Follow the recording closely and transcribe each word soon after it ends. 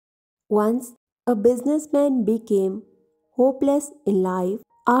Once, a businessman became hopeless in life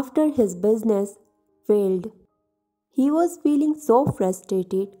after his business failed. He was feeling so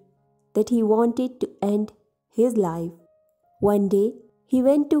frustrated that he wanted to end his life. One day, he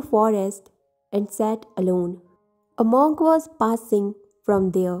went to forest and sat alone. A monk was passing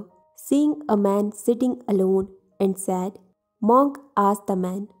from there, seeing a man sitting alone and sad. Monk asked the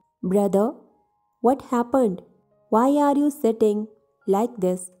man, "Brother, what happened? Why are you sitting like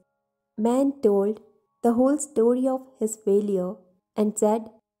this?" Man told the whole story of his failure and said,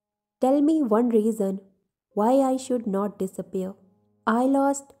 "Tell me one reason why I should not disappear. I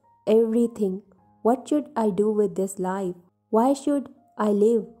lost everything. What should I do with this life? Why should I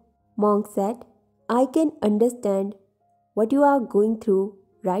live?" Monk said, "I can understand what you are going through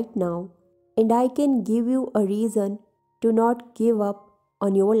right now, and I can give you a reason to not give up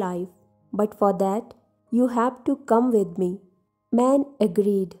on your life. But for that, you have to come with me." Man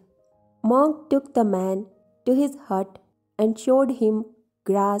agreed. Monk took the man to his hut and showed him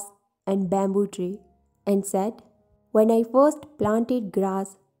grass and bamboo tree and said, "When I first planted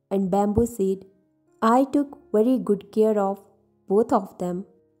grass and bamboo seed, I took very good care of both of them.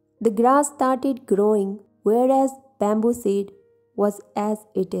 The grass started growing, whereas bamboo seed was as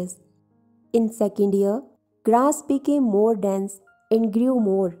it is. In second year, grass became more dense and grew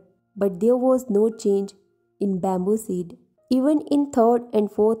more, but there was no change in bamboo seed. Even in third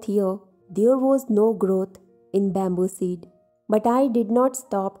and fourth year, there was no growth in bamboo seed. But I did not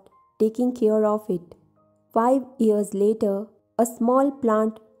stop taking care of it. 5 years later, a small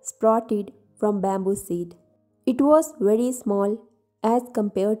plant sprouted from bamboo seed. It was very small as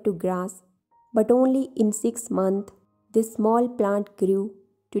compared to grass, but only in 6 months, this small plant grew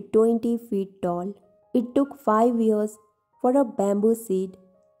to 20 feet tall. It took 5 years for a bamboo seed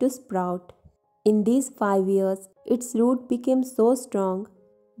to sprout. In these 5 years, its root became so strong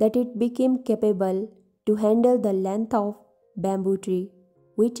that it became capable to handle the length of bamboo tree,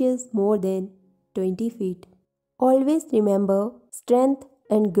 which is more than 20 feet. Always remember, strength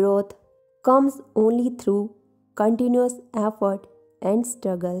and growth comes only through continuous effort and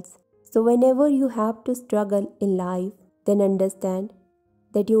struggles. So whenever you have to struggle in life, then understand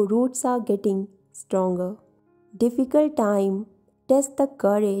that your roots are getting stronger. Difficult time test the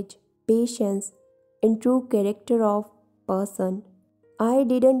courage, patience, and true character of person. I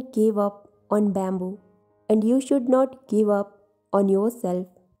didn't give up on bamboo, and you should not give up on yourself.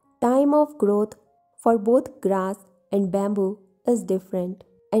 Time of growth for both grass and bamboo is different,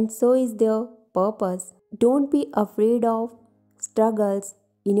 and so is their purpose. Don't be afraid of struggles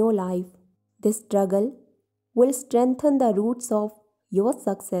in your life. This struggle will strengthen the roots of your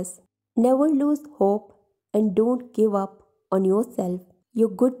success. Never lose hope and don't give up on yourself. Your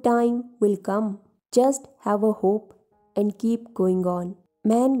good time will come. Just have a hope and keep going on.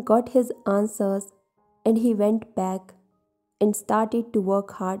 Man got his answers and he went back and started to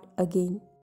work hard again.